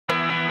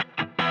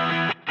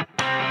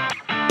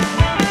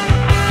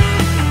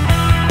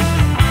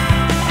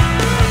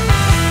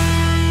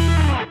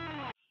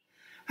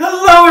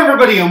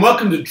everybody and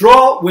welcome to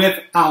Draw with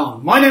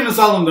Alan. My name is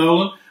Alan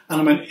Nolan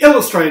and I'm an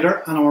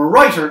illustrator and I'm a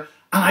writer,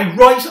 and I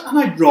write and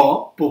I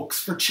draw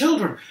books for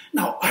children.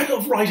 Now I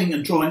love writing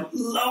and drawing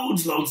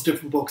loads of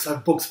different books. I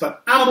have books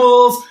about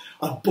animals,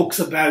 I have books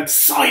about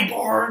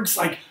cyborgs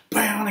like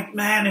bionic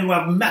men who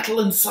have metal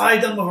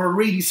inside them or are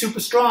really super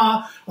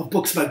strong. I have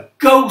books about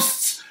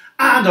ghosts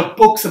and I have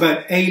books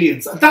about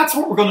aliens. And that's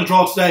what we're going to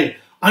draw today.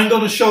 I'm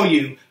going to show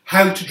you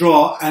how to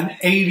draw an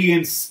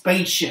alien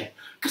spaceship.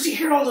 Because you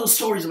hear all those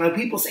stories about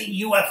people saying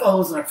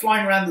UFOs and they're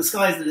flying around the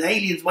skies and the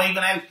aliens waving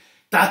out.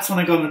 That's when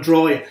I'm going to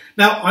draw you.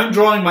 Now, I'm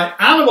drawing my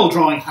animal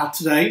drawing hat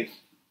today,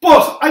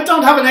 but I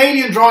don't have an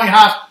alien drawing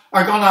hat.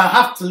 I'm going to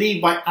have to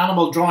leave my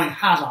animal drawing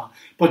hat on.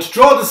 But to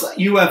draw this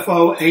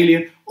UFO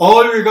alien,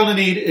 all you're going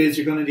to need is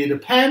you're going to need a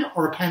pen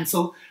or a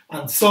pencil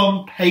and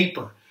some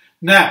paper.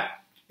 Now,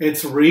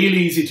 it's really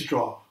easy to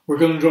draw. We're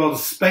going to draw the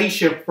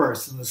spaceship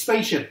first, and the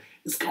spaceship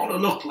is going to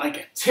look like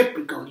a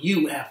typical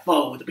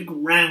UFO with a big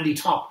roundy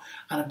top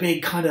and a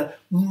big kind of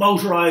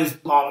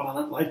motorized bottom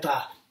on it like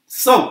that.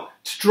 So,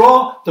 to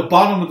draw the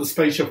bottom of the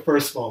spaceship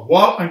first of all,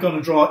 what I'm going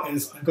to draw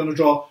is I'm going to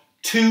draw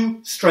two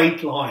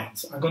straight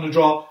lines. I'm going to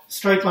draw a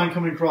straight line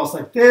coming across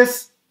like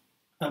this,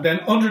 and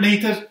then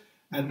underneath it,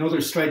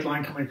 another straight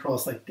line coming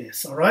across like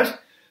this, all right?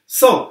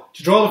 So,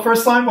 to draw the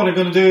first line, what I'm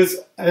going to do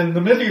is, in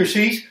the middle of your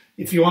sheet,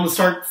 if you want to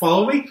start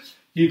following me,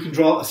 you can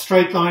draw a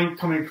straight line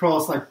coming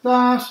across like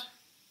that.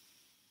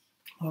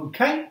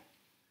 Okay,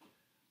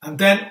 and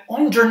then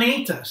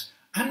underneath it,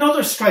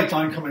 another straight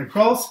line coming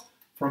across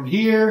from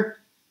here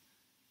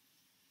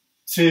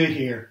to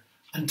here.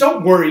 And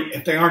don't worry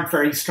if they aren't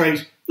very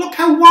straight. Look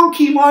how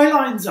wonky my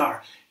lines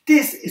are.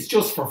 This is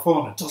just for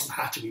fun. It doesn't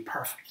have to be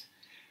perfect.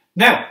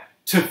 Now,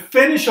 to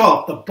finish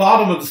off the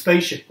bottom of the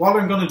spaceship, what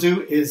I'm going to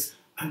do is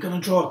I'm going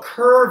to draw a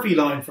curvy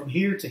line from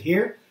here to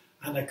here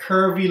and a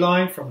curvy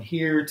line from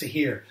here to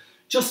here,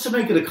 just to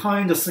make it a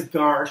kind of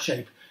cigar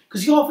shape.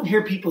 Because you often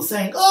hear people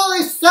saying, oh,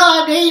 I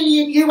saw an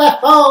alien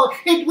UFO.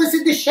 It was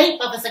in the shape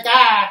of a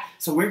cigar.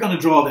 So we're going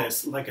to draw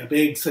this like a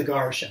big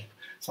cigar shape.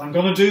 So I'm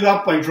going to do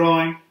that by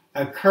drawing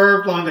a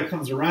curved line that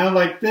comes around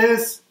like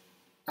this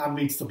and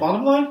meets the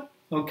bottom line.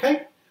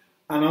 Okay.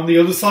 And on the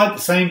other side,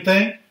 the same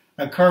thing.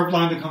 A curved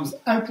line that comes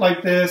out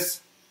like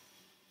this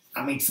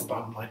and meets the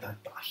bottom line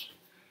like that.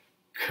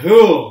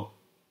 Cool.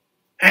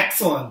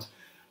 Excellent.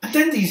 And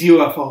then these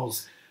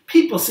UFOs.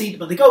 People see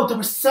them and they go, there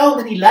were so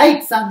many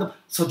lights on them.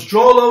 So to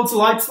draw loads of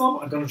lights on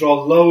them, I'm going to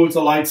draw loads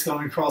of lights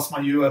going across my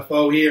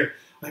UFO here.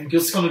 I'm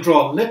just going to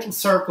draw little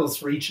circles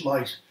for each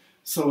light.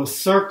 So a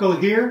circle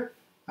here,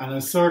 and a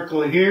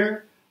circle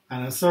here,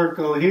 and a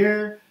circle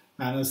here,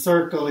 and a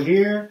circle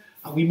here.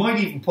 And we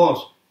might even put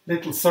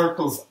little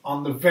circles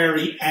on the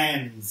very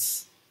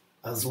ends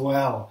as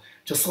well,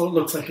 just so it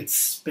looks like it's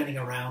spinning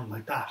around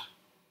like that.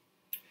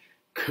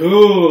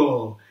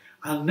 Cool.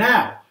 And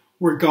now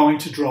we're going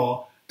to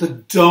draw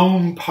the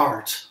dome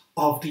part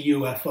of the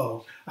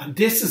UFO. And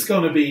this is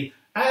going to be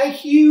a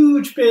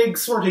huge, big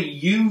sort of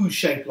U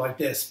shape like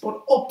this,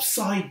 but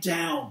upside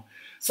down.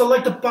 So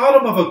like the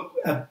bottom of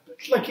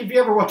like if you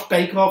ever watch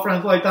Bake Off or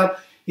anything like that,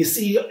 you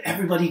see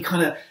everybody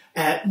kind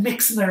of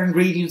mixing their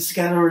ingredients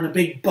together in a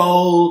big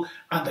bowl,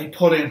 and they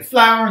put in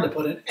flour, and they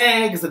put in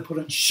eggs, they put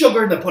in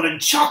sugar, and they put in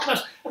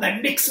chocolate, and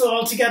they mix it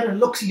all together and it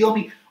looks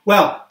yummy.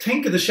 Well,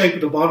 think of the shape of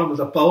the bottom of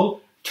the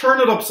bowl.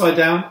 Turn it upside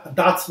down, and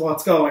that's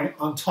what's going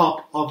on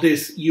top of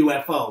this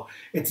UFO.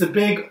 It's a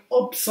big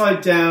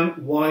upside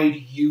down wide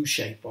U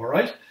shape, all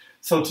right?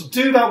 So to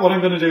do that, what I'm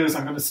going to do is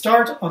I'm going to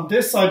start on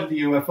this side of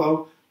the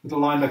UFO with a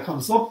line that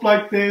comes up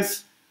like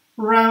this,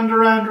 round,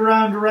 around,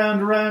 around,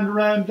 around, around,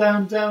 around,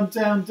 down, down,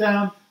 down,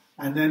 down,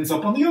 and ends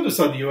up on the other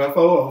side of the UFO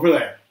over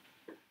there.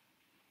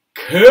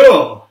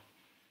 Cool.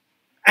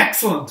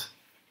 Excellent.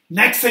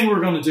 Next thing we're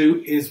going to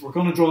do is we're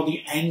going to draw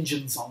the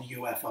engines on the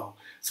UFO.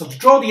 So to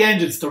draw the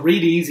engines, they're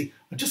really easy.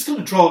 I'm just going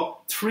to draw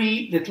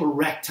three little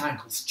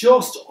rectangles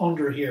just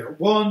under here.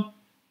 1,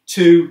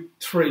 2,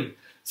 3.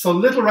 So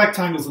little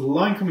rectangles with a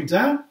line coming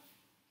down,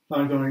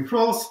 line going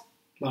across,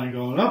 line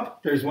going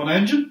up. There's one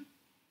engine.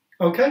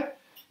 Okay.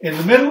 In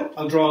the middle,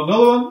 I'll draw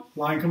another one.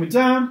 Line coming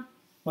down,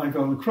 line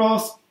going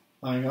across,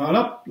 line going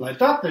up. Like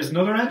that. There's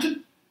another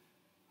engine.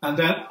 And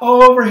then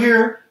over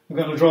here, I'm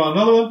going to draw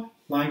another one.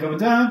 Line going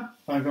down,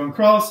 line going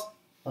across,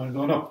 line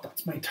going up.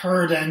 That's my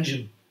third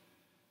engine.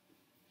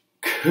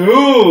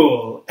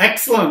 Cool.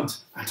 Excellent.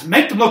 And to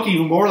make them look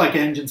even more like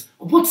engines,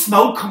 I'll put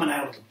smoke coming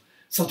out of them.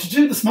 So to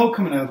do the smoke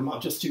coming out of them, I'll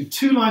just do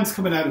two lines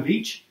coming out of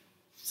each.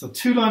 So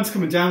two lines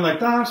coming down like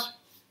that,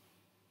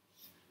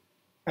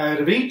 out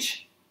of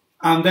each.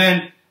 And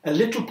then a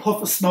little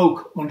puff of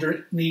smoke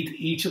underneath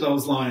each of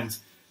those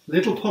lines.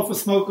 Little puff of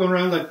smoke going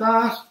around like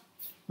that.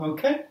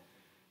 Okay.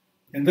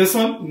 In this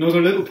one,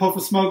 another little puff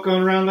of smoke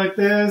going around like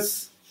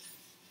this.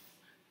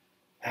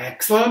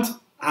 Excellent.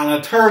 And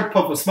a third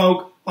puff of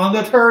smoke on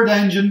the third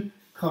engine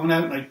coming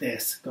out like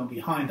this. Go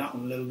behind that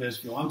one a little bit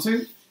if you want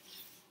to.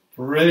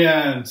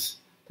 Brilliant.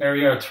 There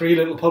we are, three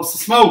little puffs of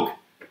smoke.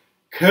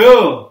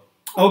 Cool.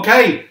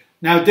 Okay,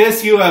 now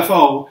this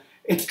UFO,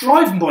 it's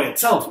driving by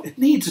itself. It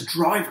needs a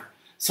driver.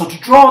 So to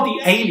draw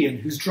the alien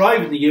who's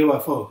driving the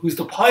UFO, who's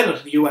the pilot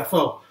of the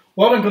UFO,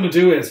 what I'm going to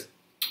do is,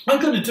 I'm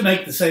going to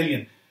make this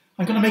alien,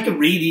 I'm going to make it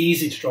really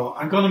easy to draw.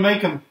 I'm going to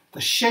make him the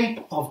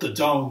shape of the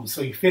dome,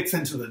 so he fits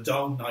into the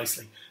dome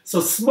nicely. So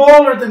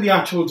smaller than the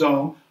actual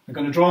dome, I'm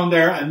going to draw in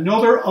there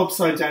another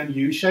upside down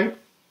U shape.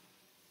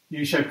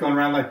 U shape going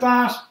around like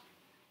that.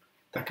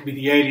 That could be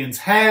the alien's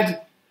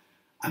head.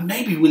 And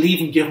maybe we'll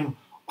even give him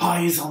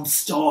eyes on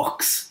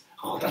stalks.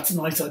 Oh, that's a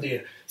nice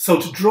idea. So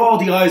to draw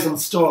the eyes on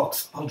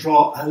stalks, I'll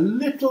draw a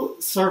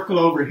little circle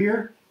over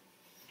here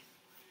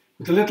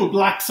with a little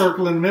black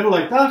circle in the middle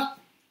like that.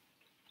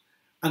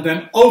 And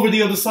then over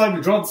the other side,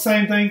 we draw the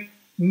same thing.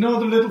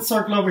 Another little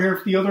circle over here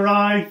for the other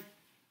eye.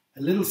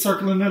 A little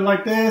circle in the middle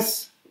like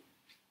this.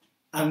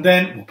 And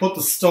then we'll put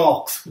the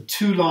stalks with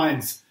 2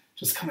 lines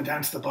just coming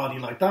down to the body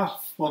like that.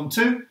 1,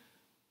 2.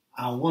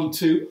 And 1,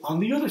 2 on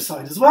the other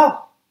side as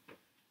well.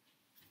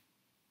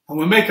 And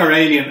we'll make our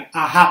alien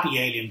a happy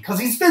alien because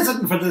he's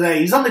visiting for the day.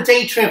 He's on a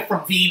day trip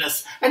from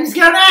Venus. And he's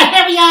going,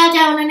 here we are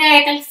down on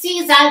Earth. I'll see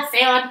you all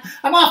soon.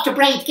 I'm off to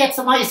break, get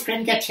some ice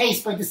cream, get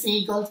chased by the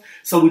seagulls.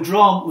 So we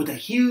draw him with a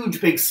huge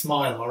big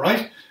smile, all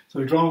right? So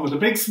we draw him with a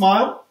big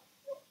smile,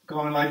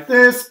 going like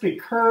this,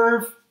 big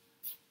curve.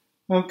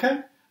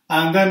 Okay?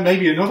 And then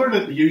maybe another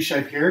little U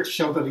shape here to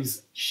show that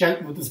he's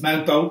shouting with his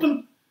mouth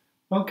open.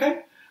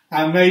 Okay?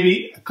 And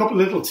maybe a couple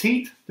of little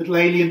teeth, little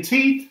alien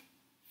teeth.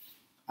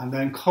 And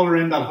then colour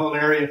in that whole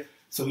area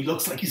so he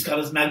looks like he's got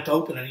his mouth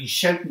open and he's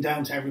shouting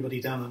down to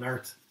everybody down on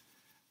Earth.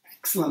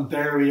 Excellent,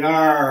 there we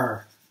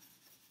are.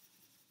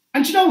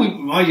 And you know what we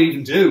might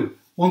even do,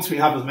 once we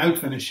have his mouth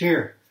finished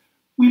here,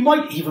 we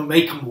might even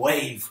make him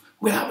wave.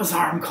 We'll have his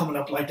arm coming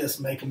up like this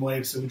and make him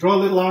wave. So we draw a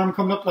little arm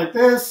coming up like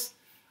this,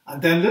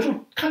 and then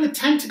little kind of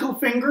tentacle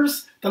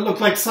fingers that look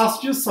like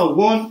sausages. So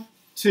 1,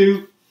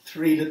 2,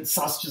 3 little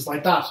sausages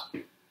like that.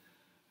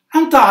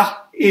 And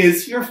that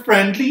is your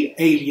friendly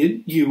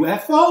alien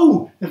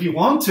UFO. If you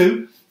want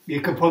to,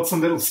 you can put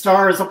some little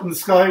stars up in the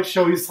sky to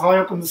show he's high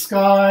up in the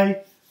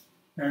sky.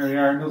 There we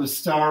are, another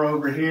star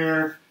over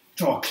here.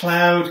 Draw a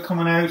cloud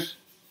coming out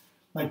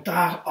like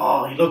that.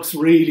 Oh, he looks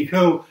really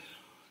cool.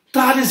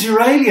 That is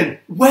your alien.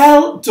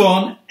 Well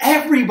done,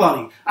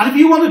 everybody. And if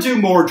you want to do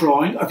more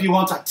drawing, if you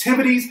want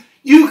activities,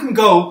 you can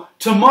go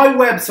to my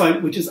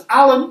website, which is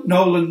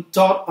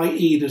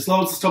alannolan.ie. There's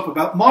loads of stuff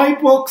about my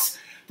books.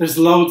 There's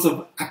loads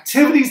of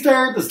activities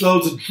there. There's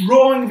loads of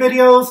drawing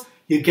videos.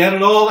 You get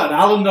it all at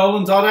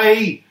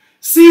alannolan.ie.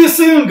 See you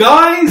soon,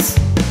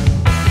 guys.